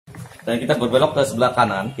Dan kita berbelok ke sebelah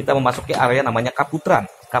kanan, kita memasuki area namanya Kaputran.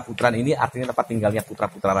 Kaputran ini artinya tempat tinggalnya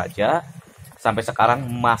putra-putra raja. Sampai sekarang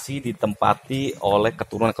masih ditempati oleh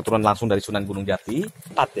keturunan-keturunan langsung dari Sunan Gunung Jati.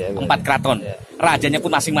 4 keraton. Rajanya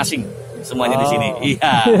pun masing-masing. Semuanya di sini.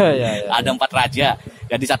 Iya. Ada 4 raja.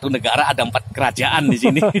 Jadi satu negara ada 4 kerajaan di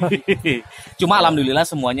sini. Cuma alhamdulillah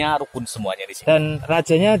semuanya rukun semuanya di sini. Dan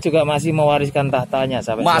rajanya juga masih mewariskan tahtanya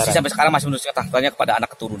sampai sekarang masih meneruskan tahtanya kepada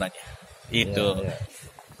anak keturunannya. Itu.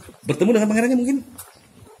 Bertemu dengan pangerannya mungkin?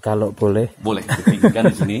 Kalau boleh. Boleh.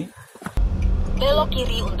 Ditinggikan di sini. Belok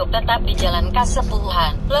kiri untuk tetap di Jalan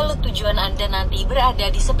Kasepuhan. Lalu tujuan Anda nanti berada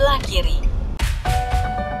di sebelah kiri.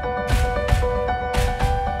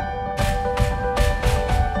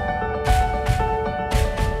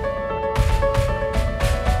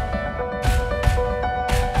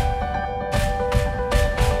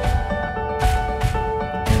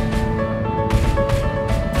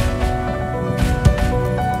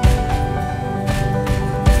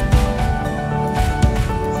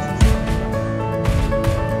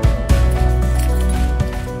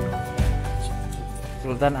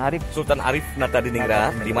 Sultan Arief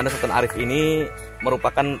Natadiningrat, di mana Sultan Arif ini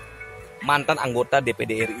merupakan mantan anggota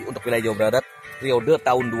DPD RI untuk wilayah Jawa Barat periode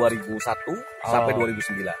tahun 2001 sampai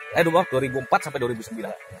 2009. 2004 sampai 2009.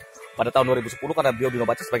 Pada tahun 2010 karena beliau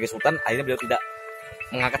dinobatkan sebagai sultan, akhirnya beliau tidak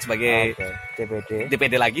mengangkat sebagai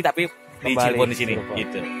DPD lagi, tapi di Cirebon di sini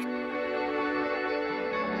gitu.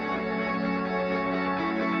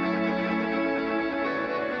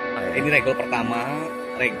 Ini regol pertama.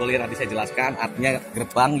 Regol yang tadi saya jelaskan artinya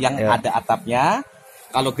gerbang yang ada atapnya.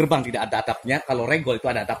 Kalau gerbang tidak ada atapnya, kalau regol itu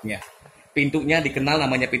ada atapnya. Pintunya dikenal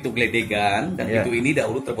namanya pintu gledegan, dan pintu ini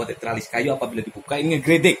dahulu terbuat dari teralis kayu. Apabila dibuka ini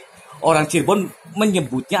ngegledek. Orang Cirebon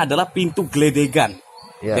menyebutnya adalah pintu gledegan.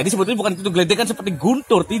 Jadi sebetulnya bukan pintu gledegan seperti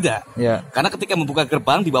guntur, tidak. Karena ketika membuka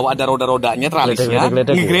gerbang di bawah ada roda-rodanya tralisnya,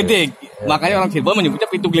 ngegledek. Makanya orang Cirebon menyebutnya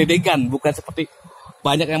pintu gledegan, bukan seperti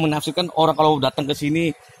banyak yang menafsirkan orang kalau datang ke sini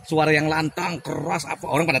suara yang lantang, keras, apa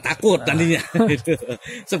orang pada takut tadinya.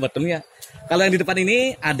 Sebetulnya kalau yang di depan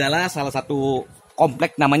ini adalah salah satu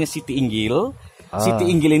komplek namanya Siti Inggil. Siti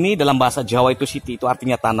Inggil ini dalam bahasa Jawa itu Siti itu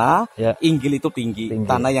artinya tanah, Inggil itu tinggi,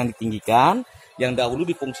 tanah yang ditinggikan, yang dahulu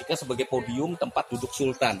difungsikan sebagai podium tempat duduk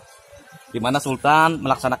Sultan. Di mana Sultan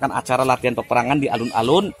melaksanakan acara latihan peperangan di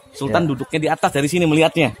alun-alun, Sultan duduknya di atas dari sini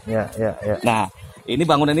melihatnya. Nah, ini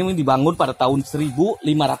bangunan ini dibangun pada tahun 1529,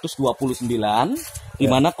 di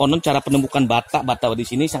mana konon cara penemukan bata di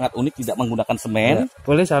sini sangat unik, tidak menggunakan semen.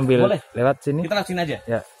 Boleh sambil lewat sini. Kita lewat sini aja.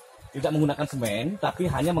 Tidak menggunakan semen, tapi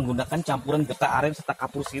hanya menggunakan campuran getah aren serta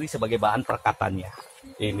kapur sirih sebagai bahan perakatannya.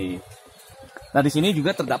 Ini. Nah, di sini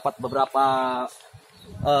juga terdapat beberapa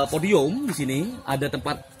podium. Di sini ada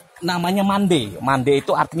tempat namanya mande. Mande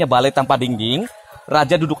itu artinya balai tanpa dinding.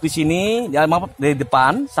 Raja duduk di sini dari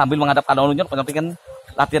depan sambil menghadap ke alun-alun penyampaikan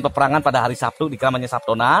latihan peperangan pada hari Sabtu di namanya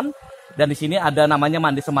Sabtonan. Dan di sini ada namanya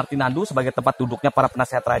Mande Semartinandu sebagai tempat duduknya para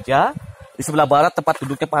penasihat raja. Di sebelah barat tempat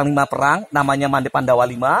duduknya panglima perang namanya Mande Pandawa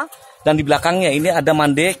V. Dan di belakangnya ini ada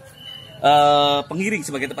Mande pengiring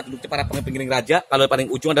sebagai tempat duduknya para pengiring raja. Kalau paling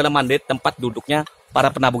ujung adalah Mande tempat duduknya para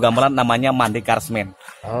penabuh gamelan namanya Mande Karsmen.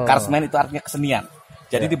 Karsmen itu artinya kesenian.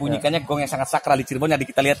 Jadi dibunyikannya gong yang sangat sakral di Cirebon. Jadi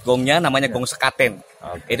kita lihat gongnya namanya gong sekaten.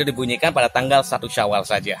 Itu dibunyikan pada tanggal 1 Syawal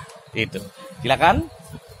saja. Itu. Silakan.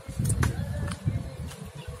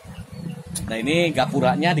 Nah, ini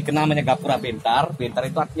gapuranya dikenal namanya gapura bentar. Bentar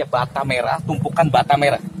itu artinya bata merah, tumpukan bata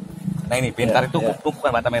merah. Nah, ini bentar itu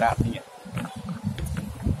tumpukan bata merah artinya.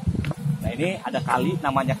 Nah, ini ada kali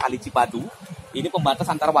namanya Kali Cipadu. Ini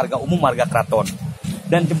pembatas antara warga umum warga keraton.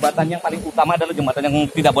 Dan jembatan yang paling utama adalah jembatan yang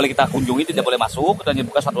tidak boleh kita kunjungi, tidak boleh masuk, dan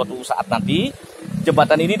dibuka suatu saat nanti.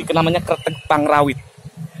 Jembatan ini dikenal namanya Kreteg Pangrawit.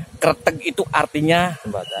 Kreteg itu artinya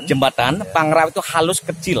jembatan, Pangrawit itu halus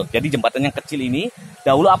kecil. Jadi jembatan yang kecil ini,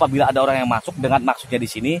 dahulu apabila ada orang yang masuk dengan maksudnya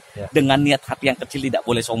di sini, dengan niat hati yang kecil tidak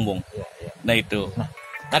boleh sombong. Nah itu.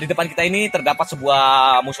 Nah di depan kita ini terdapat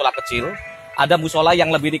sebuah musola kecil. Ada musola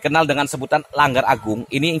yang lebih dikenal dengan sebutan Langgar Agung.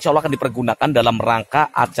 Ini insya Allah akan dipergunakan dalam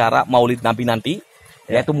rangka acara Maulid Nabi nanti.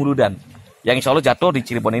 Yaitu Muludan, yang insya Allah jatuh di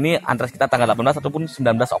Cirebon ini antara kita tanggal 18 ataupun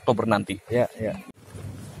 19 Oktober nanti.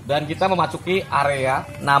 Dan kita memasuki area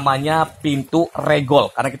namanya pintu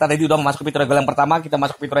regol. Karena kita tadi sudah memasuki pintu regol yang pertama, kita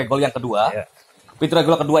masuk pintu regol yang kedua. Pintu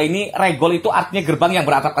regol kedua ini, regol itu artinya gerbang yang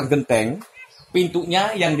beratapkan genteng.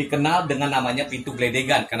 Pintunya yang dikenal dengan namanya pintu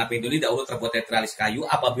gledegan. Karena pintu ini dahulu terbuat dari teralis kayu.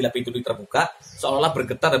 Apabila pintu ini terbuka, seolah-olah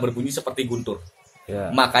bergetar dan berbunyi seperti guntur.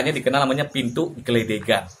 Makanya dikenal namanya pintu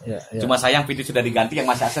gledegan. Cuma sayang pintu sudah diganti, yang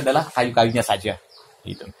masih asli adalah kayu-kayunya saja.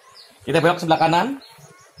 Gitu. Kita belok ke sebelah kanan.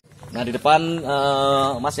 Nah di depan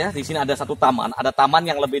Mas ya, di sini ada satu taman. Ada taman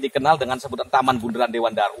yang lebih dikenal dengan sebutan Taman Bundaran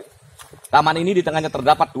Dewan Daru. Taman ini di tengahnya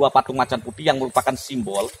terdapat dua patung macan putih yang merupakan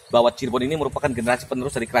simbol bahwa Cirebon ini merupakan generasi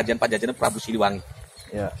penerus dari kerajaan Pajajaran Prabu Siliwangi.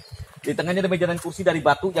 Ya. Di tengahnya ada meja dan kursi dari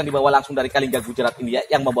batu yang dibawa langsung dari Kalingga, Gujarat, India.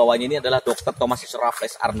 Yang membawanya ini adalah Dr. Thomas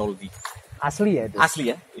Raffles Arnoldi. Asli ya itu? Asli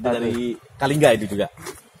ya, itu dari Kalingga itu juga.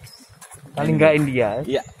 Kalingga India.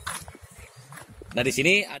 Iya. Nah di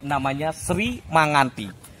sini namanya Sri Manganti.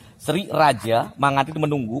 Sri Raja, Manganti itu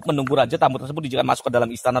menunggu raja tamu tersebut diizinkan masuk ke dalam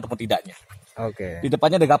istana ataupun tidaknya. Oke. Di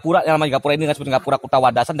depannya ada gapura yang namanya gapura ini disebut gapura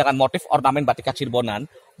Kutawadasan dengan motif ornamen batik khas Cirebonan.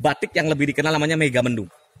 Batik yang lebih dikenal namanya Mega Mendung.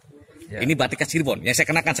 Ya. Ini batik khas Cirebon yang saya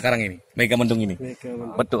kenakan sekarang ini, Mega Mendung ini.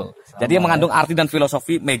 Betul. Jadi yang mengandung arti dan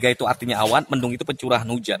filosofi. Mega itu artinya awan, mendung itu pencurahan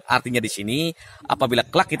hujan. Artinya di sini apabila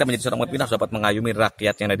kelak kita menjadi seorang pemimpin harus dapat mengayumi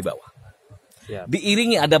rakyat yang ada di bawah. Ya.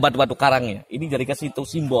 Diiringi ada batu-batu karangnya. Ini dari kasih itu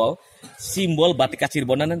simbol batik khas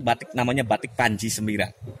Cirebonan dan batik namanya batik Panji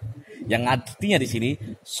Sembilan. Yang artinya di sini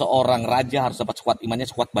seorang raja harus dapat sekuat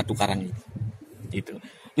imannya sekuat batu karang ini. Gitu.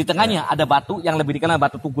 Di tengahnya ada batu yang lebih dikenal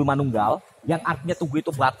batu Tunggul Manunggal, yang artinya Tugu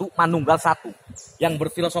itu batu, Manunggal satu. Yang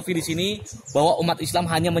berfilosofi di sini bahwa umat Islam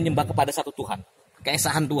hanya menyembah kepada satu Tuhan,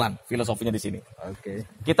 keesaan Tuhan, filosofinya di sini. Oke.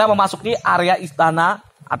 Kita memasuki area istana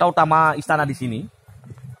atau utama istana di sini.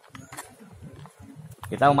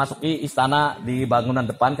 Kita memasuki istana di bangunan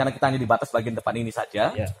depan karena kita hanya dibatas bagian depan ini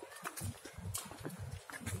saja. Ya.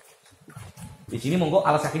 Di sini monggo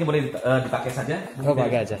alas kakinya boleh dipakai saja. Oh,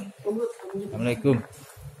 pakai aja. Assalamualaikum.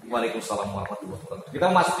 Waalaikumsalam warahmatullahi wabarakatuh. Kita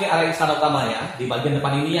memasuki area istana utamanya. Di bagian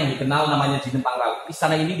depan ini yang dikenal namanya Jinem Pangrawi.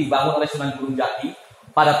 Istana ini dibangun oleh Sunan Gunung Jati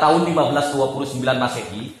pada tahun 1529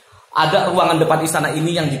 Masehi. Ada ruangan depan istana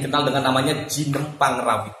ini yang dikenal dengan namanya Jinem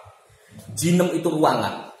Pangrawi. Jinem itu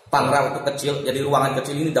ruangan, Pangrawi itu kecil. Jadi ruangan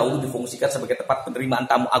kecil ini dahulu difungsikan sebagai tempat penerimaan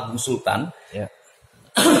tamu agung Sultan. Ya.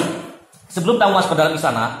 Sebelum tamu masuk ke dalam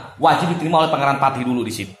istana, wajib diterima oleh Pangeran Patih dulu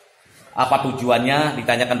di sini. Apa tujuannya?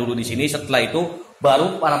 Ditanyakan dulu di sini. Setelah itu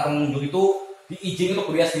baru para pengunjung itu diizinkan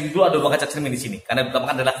untuk berias diri dulu, ada dua kaca cermin di sini karena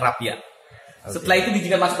utamakan adalah kerapian. Okay. Setelah itu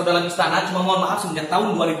diizinkan masuk ke dalam istana. Cuma mohon maaf sejak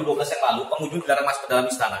tahun 2012 yang lalu pengunjung dilarang masuk ke dalam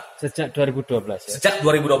istana. Sejak 2012 ya. Sejak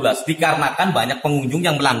 2012 dikarenakan banyak pengunjung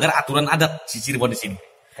yang melanggar aturan adat di Cirebon di sini.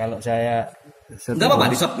 Kalau saya enggak apa-apa,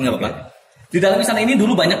 di-shot enggak apa-apa. Di dalam istana ini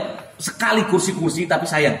dulu banyak sekali kursi-kursi, tapi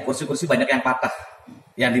sayang kursi-kursi banyak yang patah.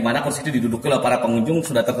 Yang dimana kursi itu diduduki oleh para pengunjung,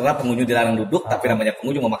 sudah tertera pengunjung dilarang duduk, tapi namanya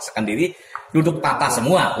pengunjung memaksakan diri duduk patah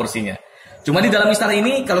semua kursinya. Cuma di dalam istana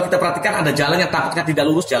ini kalau kita perhatikan ada jalan yang tampaknya tidak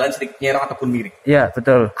lurus, jalan sedikit nyerong ataupun miring. Iya,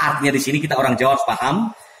 betul. Artinya di sini kita orang Jawa harus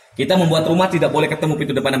paham, kita membuat rumah tidak boleh ketemu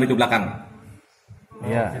pintu depan dan pintu belakang.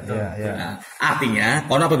 Iya, iya. Nah, artinya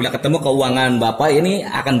kalau apabila ketemu keuangan Bapak ini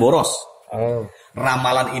akan boros. Oh.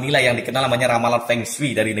 Ramalan inilah yang dikenal namanya ramalan Feng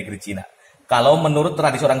Shui dari negeri Cina. Kalau menurut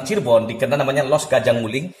tradisi orang Cirebon dikenal namanya los gajah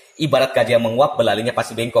nguling, ibarat gajah yang menguap belalinya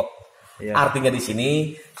pasti bengkok. Ya. Artinya di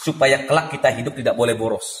sini supaya kelak kita hidup tidak boleh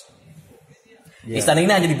boros. Ya. Istana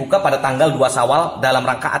ini hanya dibuka pada tanggal 2 Syawal dalam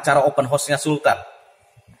rangka acara open house-nya Sultan.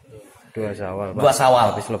 2 Syawal. 2 Syawal.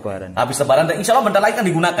 Habis Lebaran. Habis Lebaran dan insya Allah bentar lagi akan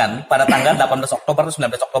digunakan pada tanggal 18 Oktober atau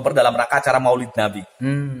 19 Oktober dalam rangka acara Maulid Nabi.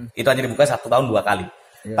 Itu hanya dibuka 1 tahun 2 kali.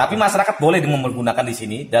 Ya. Tapi masyarakat boleh menggunakan di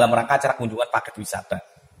sini dalam rangka acara kunjungan paket wisata.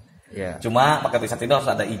 Ya. Cuma paket wisata itu harus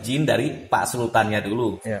ada izin dari Pak Sultannya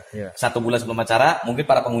dulu. Ya. 1 bulan sebelum acara, mungkin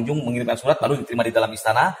para pengunjung mengirimkan surat baru diterima di dalam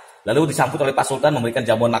istana, lalu disambut oleh Pak Sultan memberikan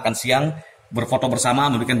jamuan makan siang, berfoto bersama,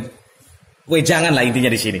 memberikan wejangan lah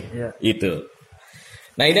intinya di sini. Ya. Itu.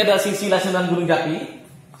 Nah ini adalah silsilah Sunan Gunung Jati.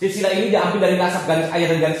 Silsilah ini diambil dari nasab garis ayah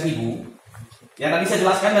dan garis ibu. Yang tadi saya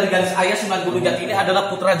jelaskan dari garis ayah Sunan Gunung Jati ini adalah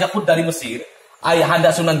putra Jakut dari Mesir. Ayahanda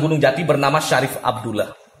Sunan Gunung Jati bernama Syarif Abdullah.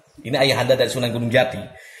 Ini ayahanda dari Sunan Gunung Jati.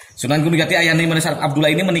 Sunan Gunung Jati ayahanda Syarif Abdullah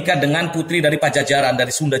ini menikah dengan putri dari Pajajaran dari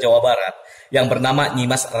Sunda Jawa Barat yang bernama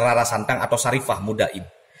Nyimas Rara Santang atau Syarifah Mudaim.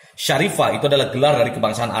 Syarifah itu adalah gelar dari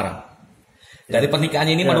kebangsaan Arab. Dari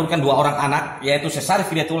pernikahannya ini menurunkan 2 orang anak, yaitu Syarif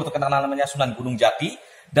Hidayatullah terkenal namanya Sunan Gunung Jati,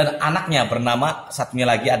 dan anaknya bernama satunya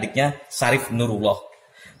lagi adiknya Syarif Nurullah.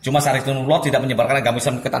 Cuma Syarif Nurullah tidak menyebarkan agama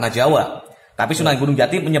Islam ke tanah Jawa, tapi Sunan Gunung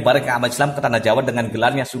Jati menyebarkan agama Islam ke tanah Jawa dengan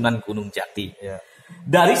gelarnya Sunan Gunung Jati.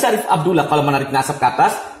 Dari Syarif Abdullah kalau menarik nasab ke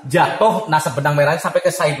atas, jatuh nasab benang merahnya sampai ke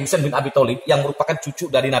Said Husain bin Abi Thalib yang merupakan cucu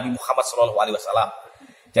dari Nabi Muhammad SAW.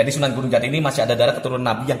 Jadi Sunan Gunung Jati ini masih ada darah keturunan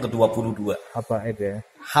Nabi yang ke-22. Habaib ya?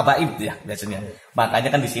 Habaib ya biasanya. Makanya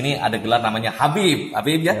kan di sini ada gelar namanya Habib.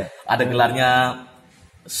 Habib ya. Ada gelarnya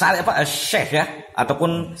Syekh ya,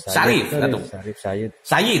 ataupun Syarif. Syarif Sayyid.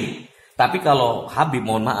 Sayyid. Tapi kalau Habib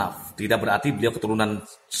mohon maaf, tidak berarti beliau keturunan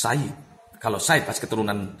Sayyid. Kalau Said pas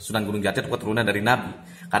keturunan Sunan Gunung Jati itu keturunan dari Nabi.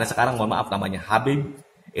 Karena sekarang mohon maaf namanya Habib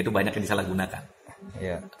itu banyak yang disalahgunakan.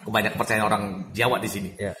 Ya. Kebanyakan percaya orang Jawa di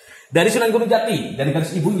sini. Ya. Dari Sunan Gunung Jati, dari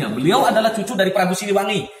garis ibunya, beliau adalah cucu dari Prabu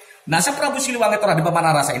Siliwangi. Nah, Sang Prabu Siliwangi Tora di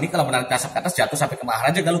Pamanarasa ini kalau menarik kasap ke atas jatuh sampai ke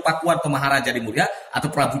Maharaja Galupakuan atau Maharaja di Mulia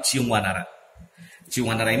atau Prabu Ciungwanara.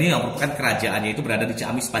 Ciungwanara ini yang merupakan kerajaannya itu berada di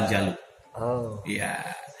Ciamis Panjalu. Oh. Iya.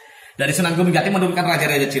 Dari Sunan Gunung Jati menurunkan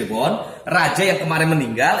Raja-Raja Cirebon, raja yang kemarin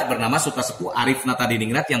meninggal bernama Sultan Sepuh Arief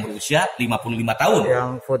Natadiningrat yang berusia 55 tahun.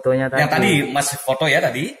 Yang fotonya tadi. Yang tadi masih foto ya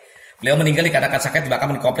tadi. Beliau meninggal dikarenakan sakit dibakar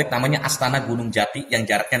di komplek namanya Astana Gunung Jati yang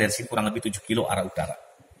jaraknya dari sini kurang lebih 7 kilo arah utara.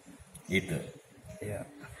 Gitu. Iya.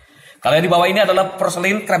 Kalau yang di bawah ini adalah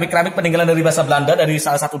porselin keramik-keramik peninggalan dari bahasa Belanda dari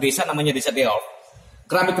salah satu desa namanya Desa Deol.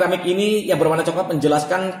 Keramik-keramik ini yang berwarna coklat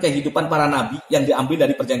menjelaskan kehidupan para nabi yang diambil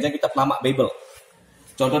dari perjanjian kitab lama Bible.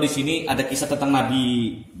 Contoh di sini ada kisah tentang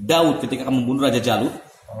Nabi Daud ketika akan membunuh Raja Jalut.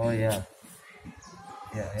 Oh iya.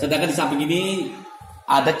 Ya, ya. Sedangkan di samping ini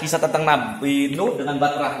ada kisah tentang Nabi Nuh dengan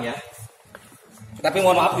baterainya. Tapi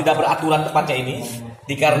mohon maaf tidak beraturan tepatnya ini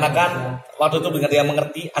dikarenakan waktu itu dengan dia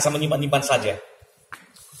mengerti asal menyimpan-nyimpan saja.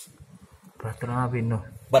 Baterai Nabi Nuh.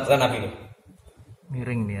 Baterai Nabi Nuh.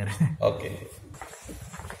 Miring nih. Oke.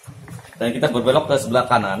 Dan kita berbelok ke sebelah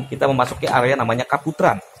kanan, kita memasuki area namanya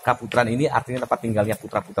Kaputran. Kaputran ini artinya tempat tinggalnya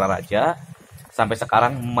putra-putra raja. Sampai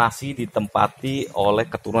sekarang masih ditempati oleh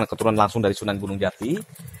keturunan-keturunan langsung dari Sunan Gunung Jati.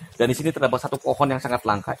 Dan di sini terdapat satu pohon yang sangat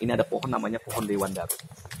langka. Ini ada pohon namanya pohon Dewan Daru.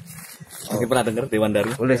 Mungkin pernah dengar Dewan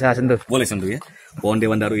Daru? Boleh saya sentuh? Boleh sentuh ya. Pohon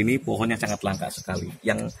Dewan Daru ini pohon yang sangat langka sekali.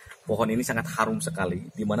 Yang pohon ini sangat harum sekali.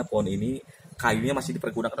 Di mana pohon ini kayunya masih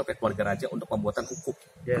dipergunakan oleh keluarga raja untuk pembuatan ukup.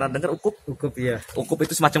 Ya. Pernah dengar ukup? Ukup ya. Ukup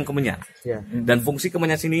itu semacam kemenyan. Ya. Dan fungsi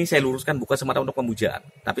kemenyan sini saya luruskan bukan semata untuk pemujaan,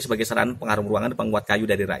 tapi sebagai sarana pengharum ruangan dan penguat kayu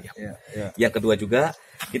dari rayap. Ya. Ya. Yang kedua juga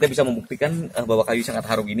kita bisa membuktikan bahwa kayu sangat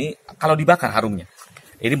harum ini kalau dibakar harumnya.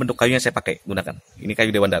 Ini bentuk kayunya saya pakai gunakan. Ini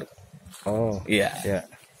kayu Dewan Daru. Oh. Iya. Ya.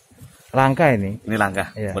 Langka ini. Ini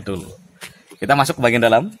langka, Ya. betul. Kita masuk ke bagian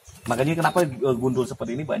dalam. Makanya kenapa gundul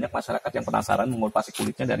seperti ini banyak masyarakat yang penasaran mengupas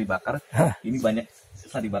kulitnya dari bakar. Ini banyak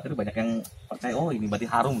setelah dibakar banyak yang percaya oh ini berarti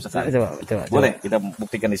harum sekali. Coba. Boleh kita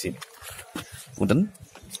buktikan di sini. Punten.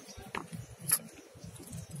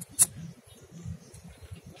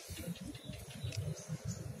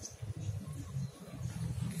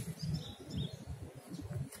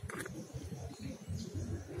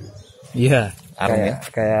 Iya. Harum ya.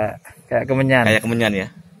 Kayak kemenyan. Kayak kemenyan ya.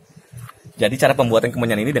 Jadi cara pembuatan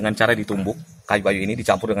kemenyan ini dengan cara ditumbuk kayu-kayu ini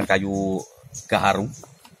dicampur dengan kayu gaharum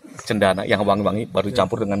cendana yang wangi-wangi baru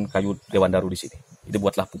dicampur dengan kayu Dewan Daru di sini. Itu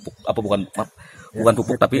buatlah pupuk apa bukan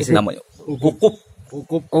pupuk tapi namanya ukup.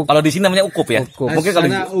 Kalau di sini namanya ukup ya. Mungkin kalau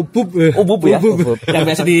ubub ya. Yang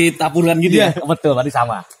biasa ditaburkan gitu ya. Betul, berarti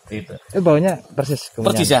sama. Gitu. Baunya persis kemenyan.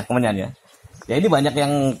 Persis ya kemenyan ya. Ya ini banyak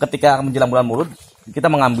yang ketika menjelang bulan Maulud kita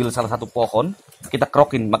mengambil salah satu pohon kita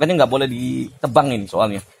kerokin, makanya nggak boleh ditebangin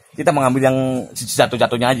soalnya. Kita mengambil yang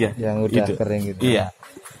jatuh-jatuhnya aja. Yang udah gitu. kering gitu. Iya.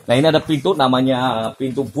 Nah ini ada pintu namanya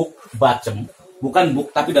pintu buk bacem. Bukan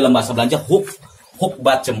buk tapi dalam bahasa Belanda hook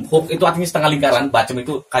bacem. Hook itu artinya setengah lingkaran, bacem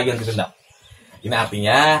itu kayu yang direndam. Ini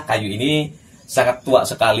artinya kayu ini sangat tua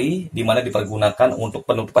sekali di mana dipergunakan untuk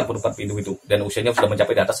penutupan pintu itu dan usianya sudah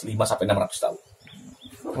mencapai di atas 5 sampai 600 tahun.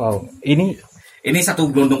 Wow, ini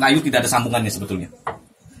satu gelondong kayu tidak ada sambungannya sebetulnya.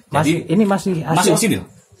 Jadi masih orisinil.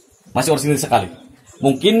 Masih orisinil sekali.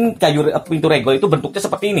 Mungkin kayu pintu regol itu bentuknya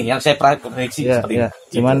seperti ini yang saya prediksi seperti ini.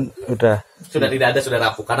 Cuman sudah tidak ada, sudah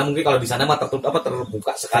rapuh karena mungkin kalau di sana mah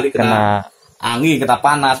terbuka sekali kena angin, kena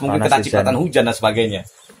panas, mungkin kena cipratan hujan dan sebagainya.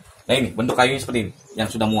 Nah ini bentuk kayunya seperti ini yang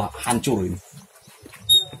sudah mau hancur ini.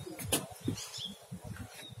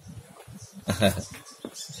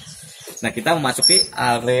 Nah kita memasuki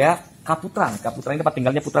area Kaputran. Kaputran ini tempat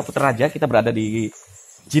tinggalnya putra-putra raja. Kita berada di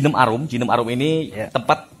Jinem Arum. Jinem Arum ini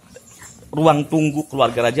tempat ruang tunggu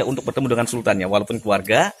keluarga raja untuk bertemu dengan sultannya. Walaupun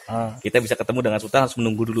keluarga, kita bisa ketemu dengan sultan harus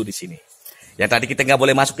menunggu dulu di sini. Yang tadi kita nggak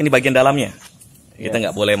boleh masuk ini bagian dalamnya. Kita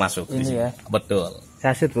nggak boleh masuk di sini. Ya. Betul.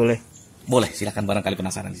 Saset boleh. Boleh, silakan barangkali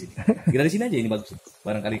penasaran di sini. Kita di sini aja ini bagus.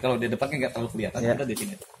 Barangkali kalau di depan kan nggak terlalu kelihatan, kita di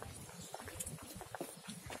sini.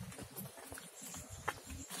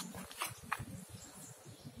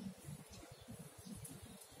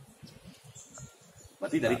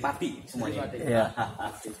 Berarti dari Pati semuanya. Iya.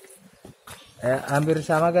 Hampir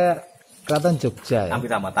sama kayak Keraton Jogja ya?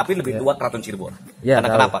 Hampir sama, tapi lebih tua Keraton Cirebon. Ya, karena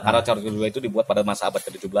kenapa? Karena Keraton Cirebon itu dibuat pada masa abad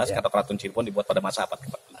ke-17, kata Keraton Cirebon dibuat pada masa abad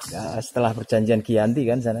ke-14. Ya, setelah perjanjian Giyanti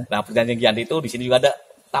kan sana. Nah, perjanjian Giyanti itu di sini juga ada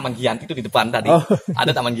Taman Giyanti itu di depan tadi.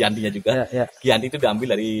 Ada Taman Giyantinya juga. Giyanti itu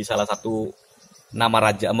diambil dari salah satu nama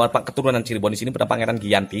raja, keturunan Cirebon di sini pada Pangeran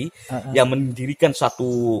Giyanti yang mendirikan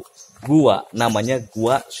suatu gua namanya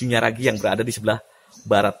Gua Sunyaragi yang berada di sebelah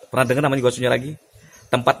barat. Pernah dengar namanya Gua Sunyaragi?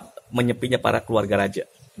 Tempat menyepinya para keluarga raja.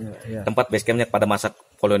 Tempat base campnya pada masa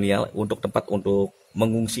kolonial untuk tempat untuk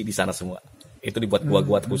mengungsi di sana semua. Itu dibuat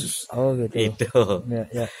gua-gua khusus. Oh gitu. Itu. Ya,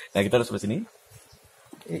 ya. Nah kita harus sebelah sini.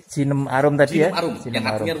 Cinem Arum tadi Cinem ya. Arum, Cinem yang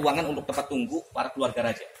artinya Arum. ruangan untuk tempat tunggu para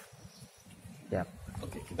keluarga raja. Ya.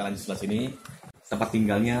 Oke, kita lanjut sebelah sini. Tempat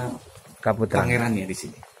tinggalnya Kaputra. pangerannya di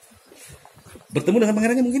sini. Bertemu dengan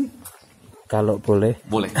pangerannya mungkin? Kalau boleh.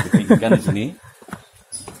 Boleh, ditinggikan di sini.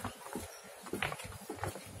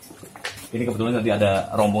 Ini kebetulan tadi ada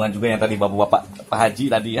rombongan juga yang tadi bapak-bapak Pak Haji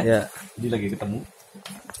tadi ya. Ya. Jadi lagi ketemu.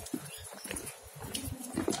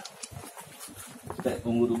 Kita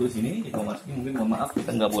tunggu dulu di sini. Kita masukin mungkin mohon maaf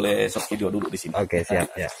kita nggak boleh shot video dulu di sini. Oke, siap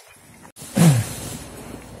ya.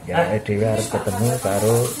 Ya, Dewi harus ketemu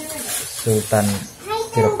karo Sultan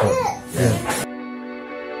Cirebon. Ya.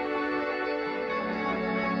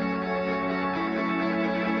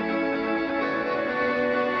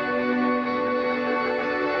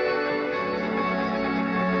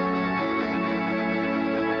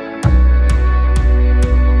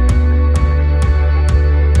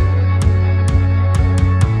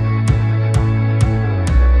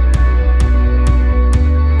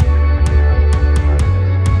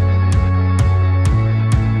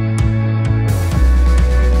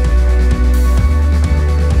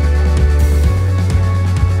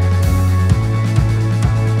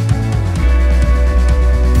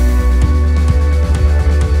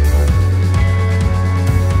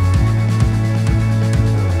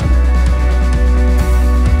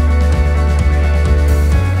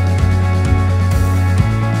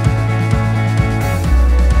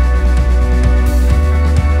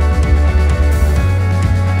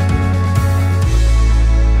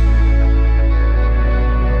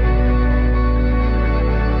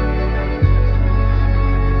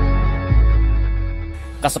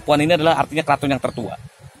 Kasepuhan ini adalah artinya keraton yang tertua.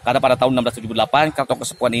 Karena pada tahun 1678 Keraton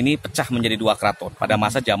Kasepuhan ini pecah menjadi dua keraton pada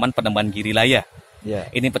masa zaman Penemban Girilaya. Ya.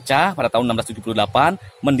 Ini pecah pada tahun 1678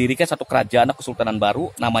 mendirikan satu kerajaan kesultanan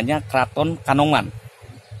baru namanya Keraton Kanoman.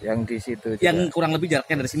 Yang di situ juga. Yang kurang lebih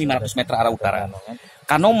jaraknya dari sini 500 meter arah utara.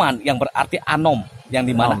 Kanoman yang berarti Anom, yang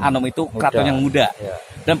dimana Anom itu keraton yang muda. Ya.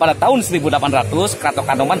 Dan pada tahun 1800 Keraton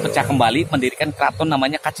Kanoman pecah kembali mendirikan keraton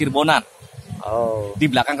namanya Kacirebonan. Oh. Di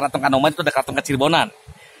belakang Keraton Kanoman itu ada Keraton Kacirebonan.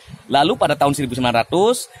 Lalu pada tahun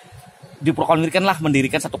 1900 diproklamasikanlah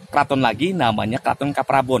mendirikan satu keraton lagi namanya Keraton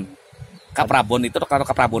Kaprabon. Kaprabon itu keraton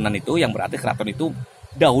Kaprabonan itu yang berarti keraton itu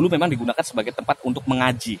dahulu memang digunakan sebagai tempat untuk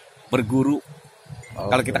mengaji, berguru.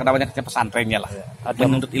 Kalau kita namanya pesantrennya lah. Ada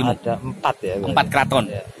menuntut ilmu. Ada 4 ya. 4 keraton.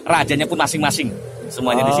 Rajanya pun masing-masing.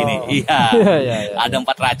 Semuanya di sini. Iya. Ya. Ada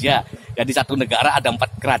 4 raja. Jadi satu negara ada 4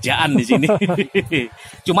 kerajaan di sini.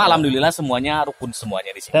 Cuma alhamdulillah semuanya rukun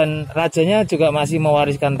semuanya di sini. Dan rajanya juga masih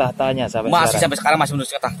mewariskan tahtanya sampai Sampai sekarang masih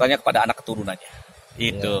meneruskan tahtanya kepada anak keturunannya.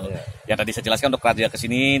 Itu. Yang tadi saya jelaskan untuk raja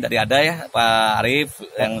kesini tadi ada ya Pak Arif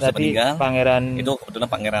yang sepeninggal. Pangeran Itu kebetulan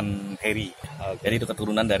Pangeran Heri. Jadi itu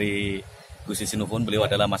keturunan dari Gusti Sinuhun, beliau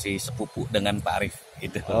adalah masih sepupu dengan Pak Arif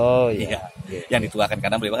itu. Oh iya. Yang dituakan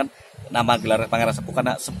karena beliau kan nama gelar Pangeran Sepuh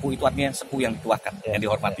karena sepuh itu artinya sepuh yang dituakan, yang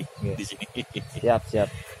dihormati di sini. Siap.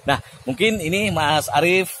 Nah, mungkin ini Mas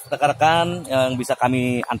Arif, rekan-rekan yang bisa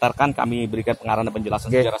kami antarkan, kami berikan pengarahan dan penjelasan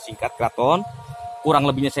secara singkat keraton. Kurang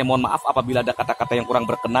lebihnya saya mohon maaf apabila ada kata-kata yang kurang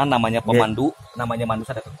berkenan, namanya pemandu, namanya mandu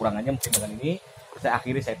ada kekurangannya mungkin dengan ini.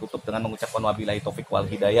 Saya tutup dengan mengucapkan wabillahi taufik wal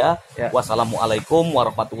hidayah. Wassalamualaikum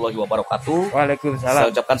warahmatullahi wabarakatuh. Waalaikumsalam. Saya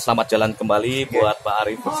ucapkan selamat jalan kembali buat Pak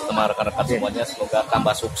Arif bersama rekan-rekan semuanya. Semoga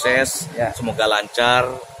tambah sukses, semoga lancar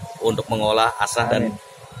untuk mengolah asah dan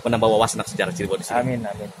menambah wawasan sejarah Cirebon di sini. Amin.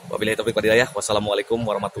 Wabillahi taufik wal hidayah. Wassalamualaikum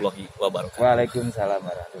warahmatullahi wabarakatuh. Waalaikumsalam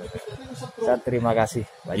warahmatullahi wabarakatuh. Terima kasih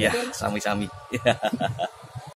banyak. Ya, sami-sami.